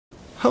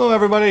Hello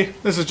everybody,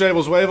 this is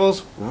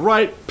Jabelzwavelz,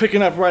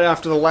 picking up right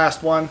after the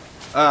last one,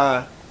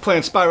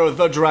 playing Spyro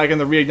the Dragon,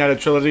 the Reignited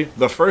trilogy,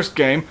 the first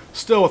game,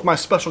 still with my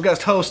special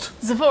guest host,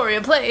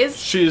 Xephoria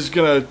plays. She's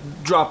gonna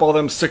drop all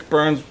them sick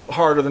burns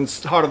harder than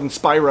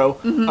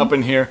Spyro up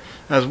in here,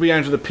 as we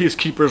enter the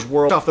Peacekeeper's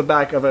world off the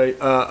back of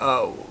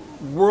a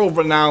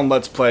world-renowned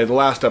Let's Play, the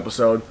last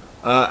episode.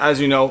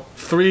 As you know,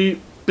 3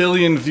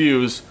 billion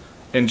views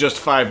in just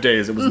 5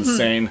 days, it was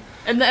insane.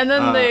 And then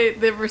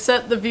they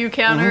reset the view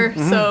counter,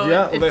 so...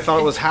 Yeah, they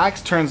thought it was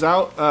hacks. Turns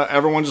out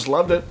everyone just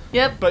loved it.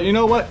 Yep. But you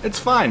know what? It's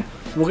fine.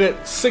 We'll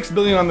get 6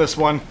 billion on this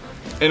one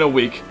in a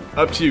week.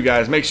 Up to you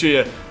guys. Make sure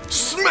you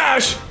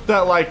smash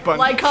that like button.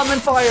 Like,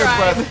 comment, fire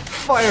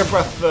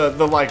breath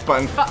the like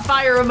button.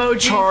 Fire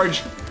emoji.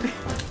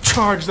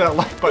 Charge that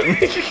like button.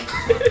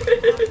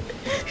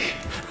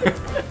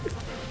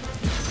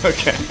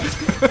 Okay.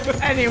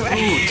 Anyway.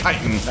 Ooh,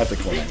 Titan. That's a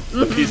cool name.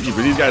 The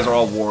Peacekeeper. These guys are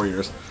all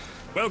warriors.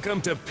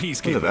 Welcome to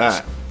Peacekeepers. Look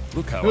at that.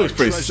 Look how he looks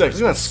pretty sick.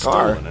 Look at that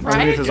scar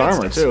underneath his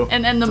armor, too.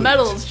 And the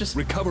metal is just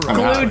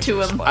glued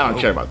to him. I don't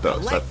care about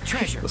those, but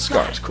the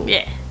scar is cool.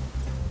 Yeah.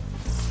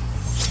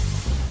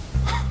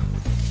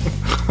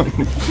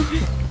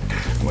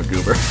 I'm a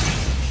goober.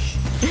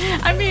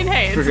 I mean,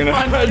 hey,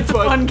 it's a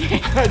fun game.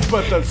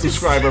 Headbutt that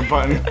subscriber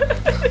button.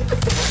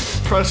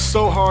 Press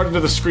so hard into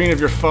the screen of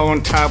your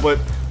phone, tablet,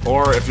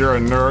 or if you're a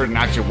nerd and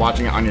actually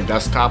watching it on your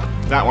desktop,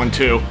 that one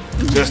too.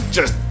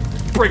 Just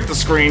break the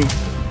screen.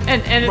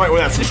 And right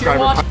where that subscriber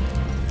button.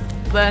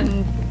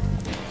 Then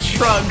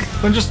shrug.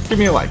 Then just give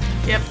me a like.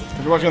 Yep. If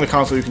you're watching on the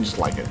console, you can just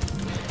like it.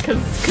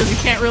 Because you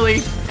can't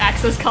really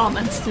access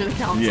comments through the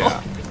console.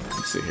 Yeah.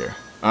 Let's see here.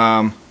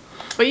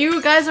 But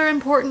you guys are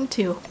important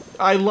too.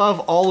 I love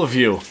all of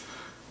you.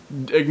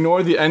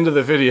 Ignore the end of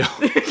the video.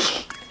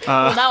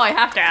 Well, now I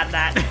have to add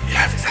that.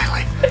 Yes,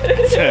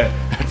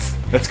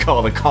 exactly. That's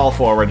called a call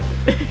forward.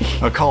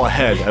 A call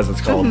ahead, as it's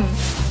called.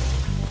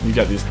 You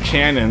got these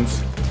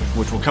cannons,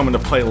 which will come into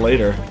play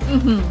later.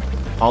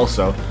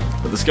 Also.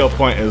 But the skill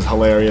point is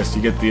hilarious.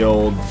 You get the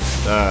old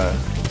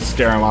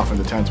scare them off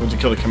into tents. Once you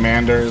kill the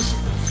commanders,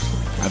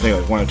 I think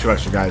like 1 or 2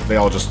 extra guys, they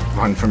all just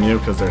run from you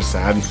because they're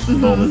sad.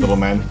 Little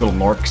men, little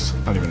norks.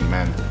 Not even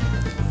men.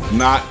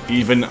 Not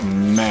even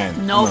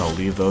men. Nope. I'm gonna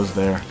leave those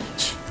there.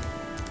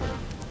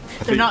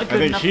 They're not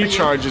good enough for you. I think he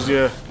charges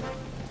you,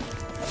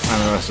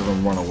 and the rest of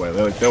them run away.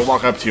 They'll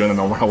walk up to you and then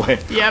they'll run away.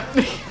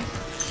 Yep.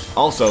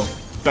 Also,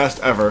 best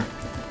ever.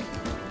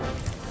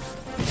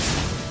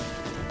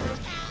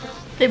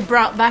 They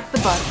brought back the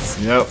butts.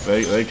 Yep,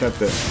 they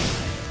kept it.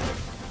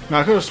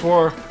 Now I could have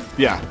swore.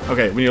 Yeah,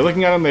 okay. When you're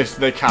looking at them,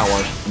 they cower,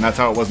 and that's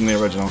how it was in the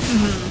original.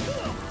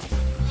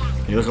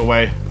 You look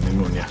away, and they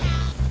moon you.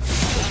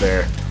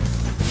 They're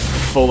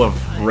full of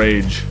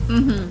rage.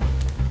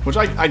 Which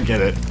I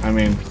get it. I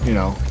mean, you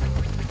know,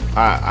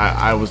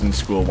 I was in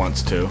school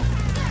once too.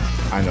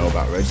 I know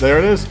about rage. There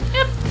it is.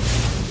 Yep.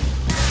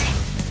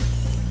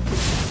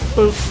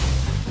 Boop.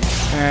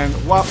 And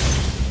whop.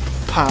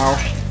 Pow.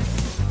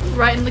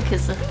 Right in the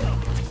kisser.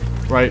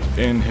 Right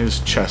in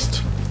his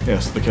chest.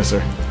 Yes, the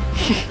kisser.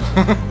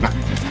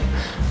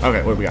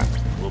 Okay, what do we got?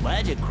 Well,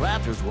 Magic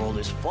Crafter's World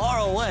is far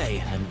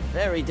away and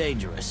very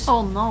dangerous.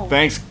 Oh no.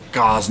 Thanks,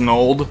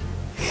 Gosnold.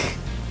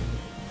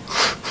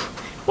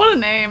 What a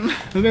name.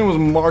 His name was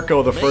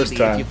Marco the first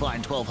time. If you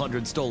find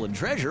 1,200 stolen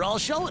treasure, I'll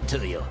show it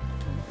to you.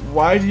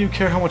 Why do you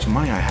care how much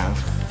money I have?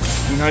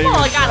 Well,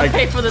 I gotta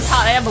pay for this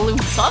hot air balloon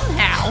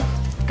somehow.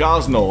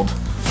 Gosnold.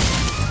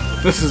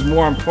 This is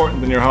more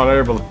important than your hot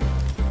air balloon.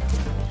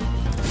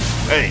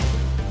 Hey.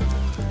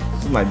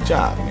 This is my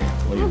job, man.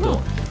 What are you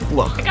doing?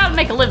 Look. I gotta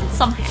make a living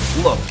somehow.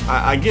 Look,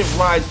 I give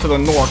rides to the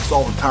Norks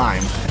all the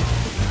time.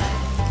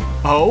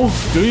 Oh,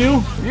 do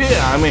you?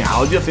 Yeah, I mean,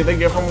 how do you think they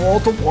get from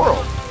world to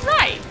world?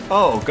 Right.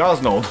 Oh,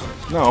 Gosnold.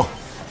 No.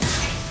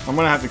 I'm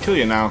gonna have to kill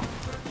you now.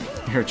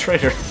 You're a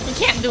traitor. You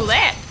can't do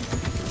that.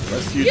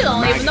 Rescue You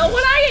don't even know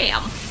what I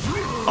am.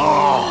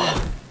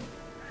 Oh.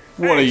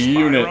 What a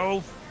unit.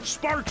 Spyro,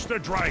 Sparks the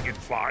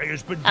Dragonfly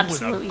has been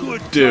Absolutely. doing a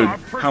good Dude, job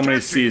how many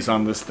protecting C's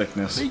on this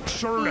thickness? Make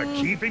sure to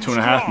keep him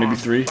 2.5, maybe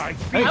strong 3? by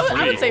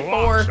I would say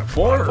 4.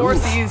 4? 4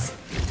 C's.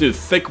 Dude,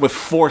 thick with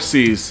 4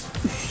 C's.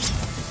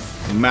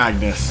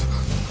 Magnus.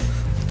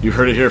 You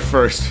heard it here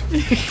first.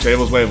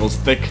 Jabelzwavelz,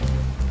 thick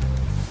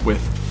with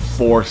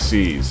 4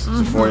 C's.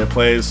 Xephoria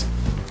plays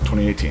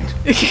 2018.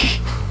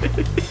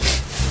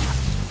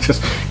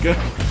 Just good.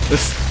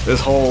 This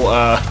whole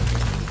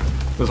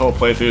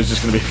playthrough is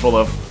just gonna be full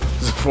of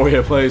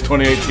Xephoria plays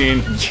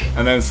 2018,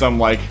 and then some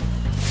like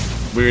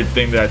weird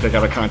thing that I take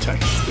out of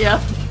context. Yeah.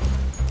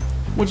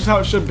 Which is how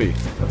it should be.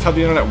 That's how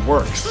the internet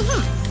works.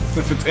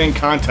 If it's in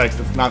context,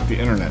 it's not the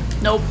internet.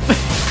 Nope.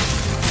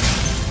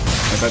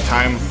 At that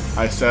time,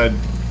 I said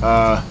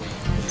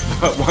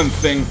one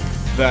thing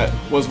that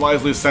was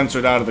wisely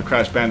censored out of the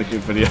Crash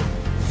Bandicoot video.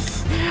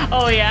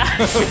 Oh yeah.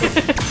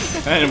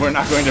 And we're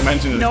not going to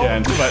mention it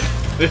again, but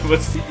it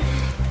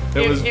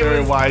was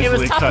very wisely cut. It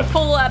was tough to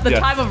pull at the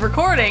time of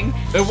recording.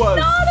 It was.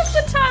 Not at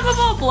the time of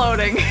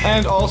uploading.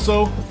 And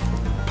also,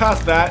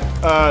 past that,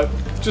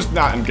 just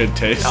not in good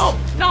taste. No,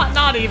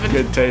 not even.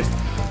 Good taste.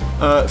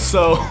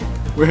 So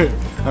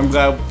I'm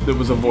glad it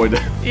was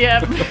avoided.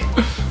 Yep.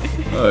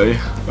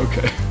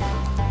 Okay.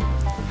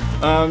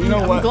 You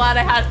know what? I'm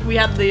glad we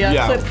had the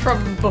Yeah. clip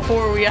from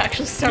before we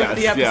actually started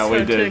the episode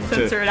we did, to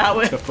censor it out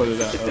with. To put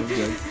it out. That was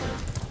good.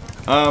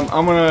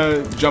 I'm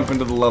gonna jump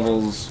into the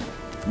levels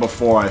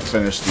before I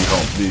finish the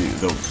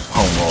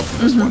home world for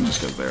this one, just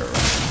because they're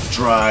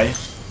dry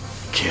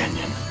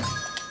canyon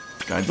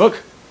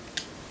guidebook.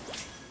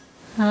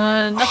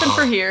 Nothing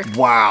for here.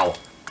 Wow.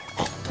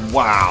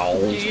 Wow.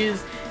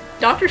 Jeez.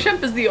 Dr.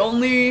 Shemp is the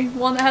only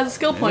one that has a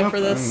skill point for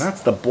this. And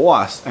that's the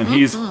boss, and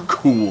he's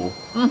cool.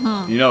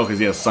 You know, because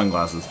he has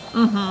sunglasses.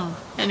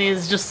 And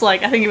he's just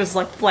like, I think he was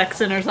like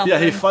flexing or something. Yeah,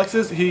 he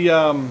flexes. He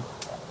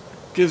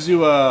gives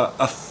you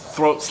a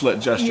throat slit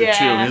gesture too.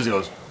 Yeah. He just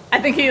goes. I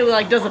think he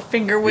like does a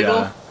finger wiggle.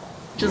 Yeah.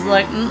 Just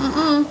like,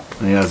 And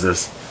he has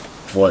this.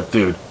 What,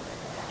 dude?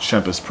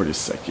 Shemp is pretty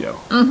sick, yo.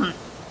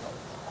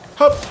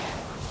 Hup.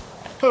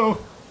 Oh.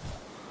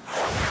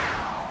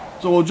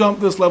 So we'll jump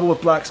this level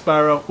with Black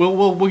Spyro.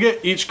 We'll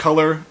get each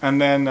color,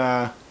 and then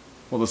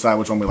we'll decide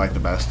which one we like the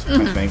best.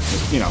 I think,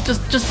 you know.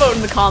 Just vote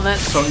in the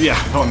comments. So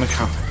yeah, vote in the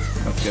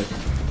comments. That's good.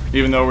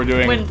 Even though we're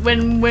doing.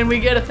 When we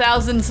get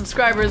 1,000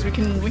 subscribers, we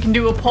can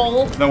do a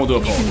poll. Then we'll do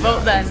a poll. You can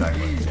vote then.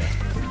 Exactly. Yeah.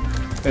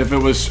 If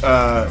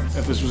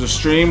this was a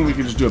stream, we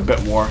could just do a bit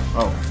war.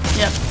 Oh.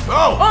 Yep.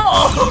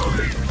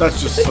 Oh. That's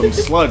just some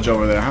sludge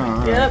over there, huh?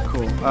 All Yep. right,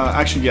 cool.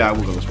 Actually, yeah,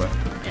 we'll go this way.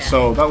 Yeah.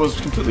 So that was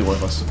completely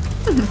worthless.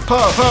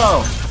 Pow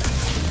pow.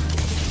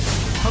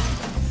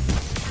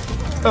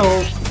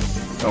 Oh.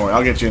 Don't worry,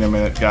 I'll get you in a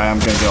minute, guy. I'm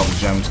gonna get all the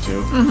gems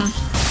too. Mr.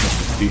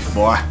 Thief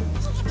boy.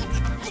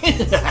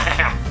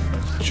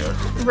 Jerk.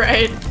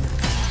 Right.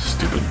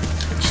 Stupid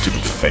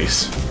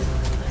face.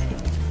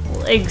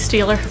 Little egg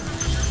stealer.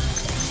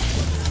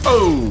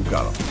 Oh,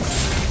 got him.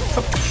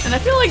 And I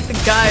feel like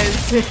the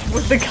guys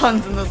with the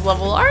guns in this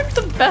level aren't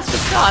the best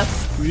of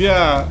shots.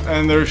 Yeah,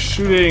 and they're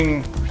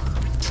shooting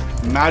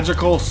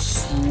magical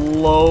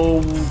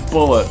slow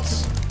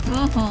bullets.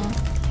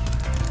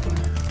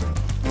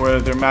 Where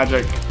their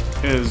magic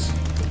is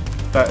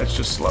that it's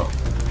just slow.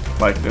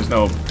 Like there's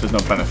no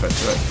benefit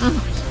to it.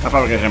 I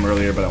probably got him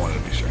earlier, but I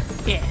wanted to be sure.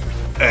 Yeah.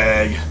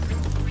 Egg.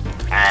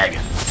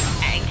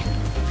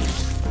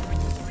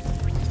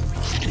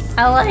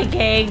 I like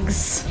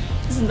eggs.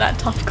 Isn't that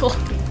topical?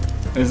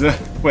 Is it?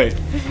 Wait.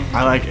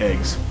 I like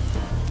eggs.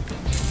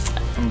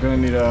 I'm gonna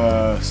need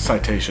a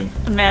citation.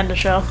 Amanda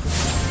show.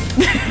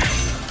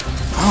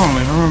 I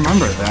don't even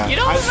remember that. You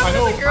don't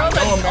remember the girl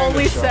that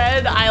only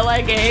said, I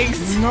like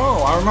eggs? No,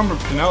 I remember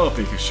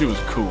Penelope because she was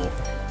cool.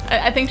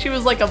 I think she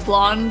was like a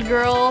blonde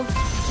girl.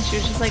 And she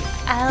was just like,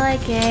 I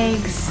like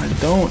eggs. I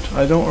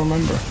don't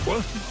remember.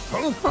 What?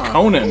 Huh?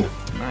 Conan.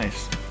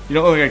 Nice. You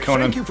don't look like a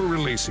Conan. Thank you for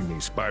releasing me,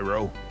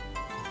 Spyro.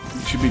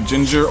 You should be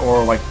ginger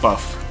or like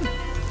buff.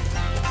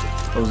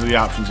 Those are the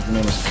options if your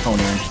name is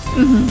Conan.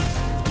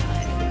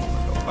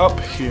 Up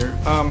here.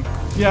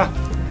 Yeah.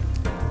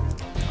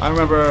 I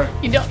remember.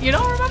 You don't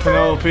remember?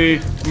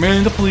 Penelope,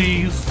 Miranda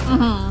Please.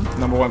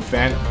 #1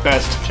 fan,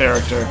 best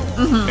character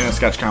in a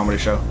sketch comedy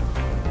show.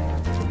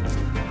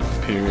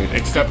 Period.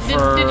 Except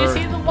for. Did you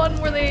see the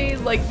one where they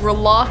like were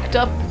locked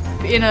up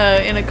in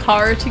a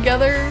car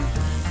together?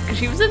 Because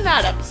she was in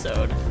that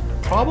episode.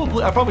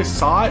 Probably, I probably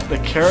saw it. The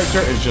character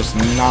is just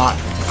not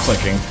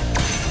clicking.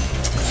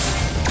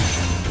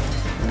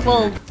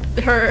 Well,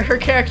 her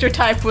character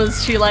type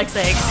was she likes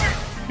eggs.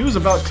 He was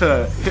about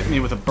to hit me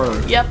with a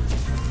bird. Yep.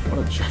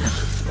 What a jerk.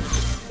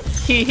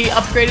 He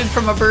upgraded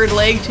from a bird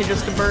leg to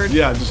just a bird.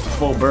 Yeah, just a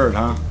full bird,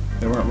 huh?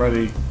 They weren't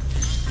ready.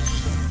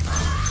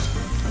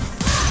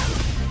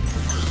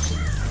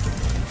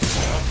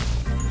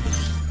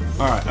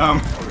 Alright,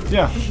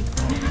 yeah.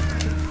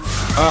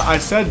 I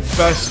said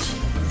best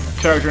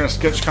character in a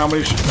sketch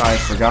comedy show. I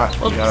forgot.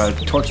 You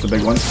gotta torch the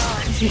big ones.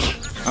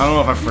 I don't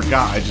know if I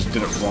forgot, I just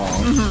did it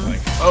wrong.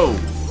 Like, oh,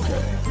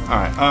 okay.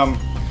 Alright,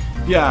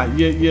 yeah,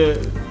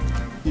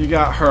 you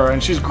got her,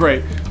 and she's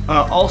great.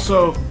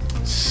 Also,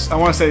 I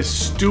want to say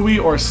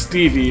Stewie or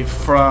Stevie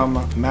from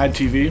Mad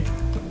TV,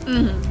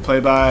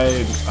 played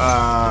by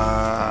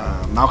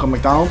Malcolm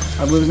McDonald,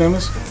 I believe his name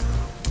is.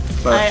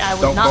 But I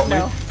would not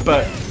know.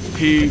 But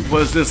he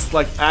was this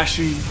like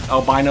ashy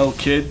albino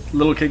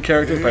little kid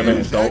character, played by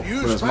an adult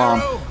with his mom.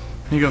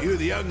 And you go, You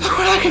the young look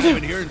what I can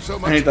do! so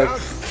And he'd like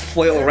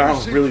flail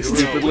around really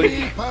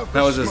stupidly.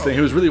 That was his thing.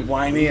 He was really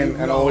whiny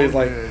and always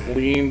like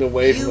leaned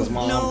away from his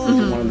mom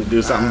because he wanted to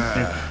do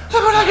something.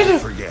 Look what I can do!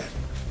 Forget.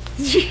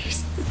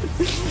 Jeez.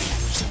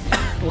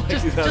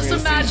 Just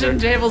imagine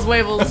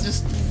Jabelzwavelz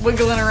just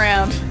wiggling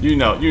around. You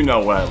know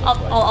what I look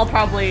like. I'll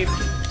probably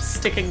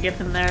stick a gif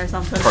in there or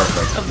something.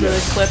 Perfect. Of the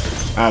clip.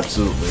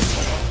 Absolutely.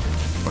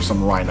 Or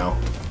some rhino.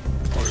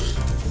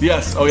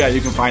 Yes. Oh yeah,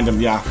 you can find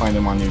him. Yeah, find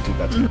him on YouTube.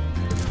 That's good.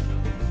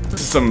 This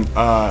is some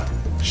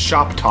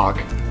shop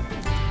talk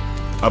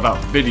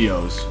about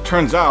videos.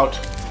 Turns out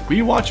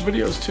we watch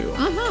videos too.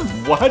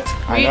 What?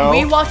 I know.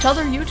 We watch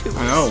other YouTubers.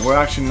 I know. We're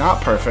actually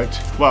not perfect.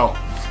 Well,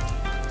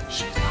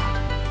 she's not.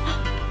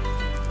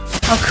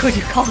 Oh, could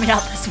you call me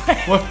out this way?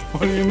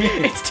 What do you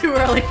mean? It's too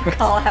early for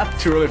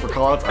call-outs. Too early for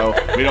callouts? Oh,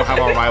 we don't have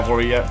our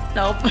rivalry yet?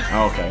 Nope.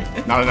 Oh, okay.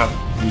 Not enough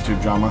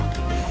YouTube drama.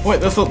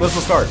 Wait, this will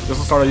start. This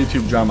will start a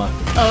YouTube drama.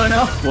 Oh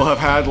no. We'll have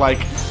had like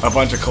a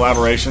bunch of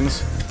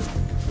collaborations,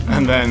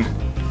 and then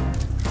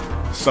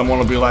someone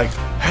will be like,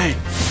 "Hey,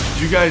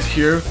 did you guys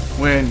hear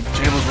when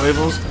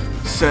Jabelzwavelz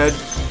said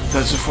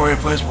that Xephoria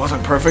Place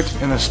wasn't perfect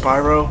in the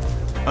Spyro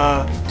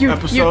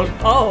episode?"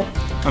 Oh.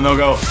 And they'll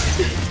go,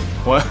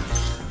 "What?"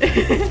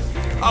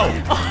 Oh.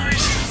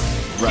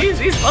 Right. Jeez,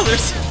 these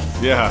mothers.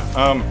 Yeah.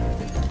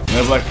 And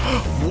it's like,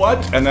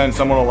 "What?" And then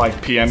someone will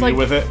like PM you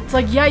with it. It's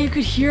like, yeah, you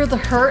could hear the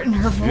hurt in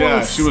her voice.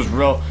 Yeah, she was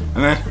real.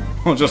 And then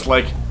we'll just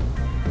like,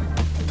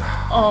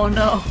 oh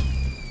no.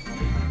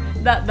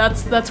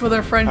 That's where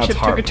their friendship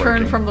took a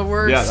turn from the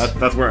words. Yeah,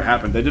 that's where it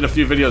happened. They did a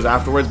few videos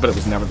afterwards, but it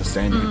was never the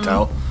same, you could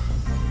tell.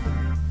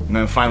 And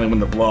then finally when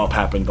the blow-up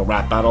happened, the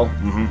rap battle.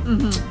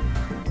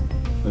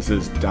 This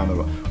is down the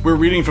road. We're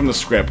reading from the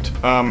script.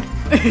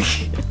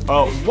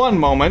 One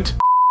moment.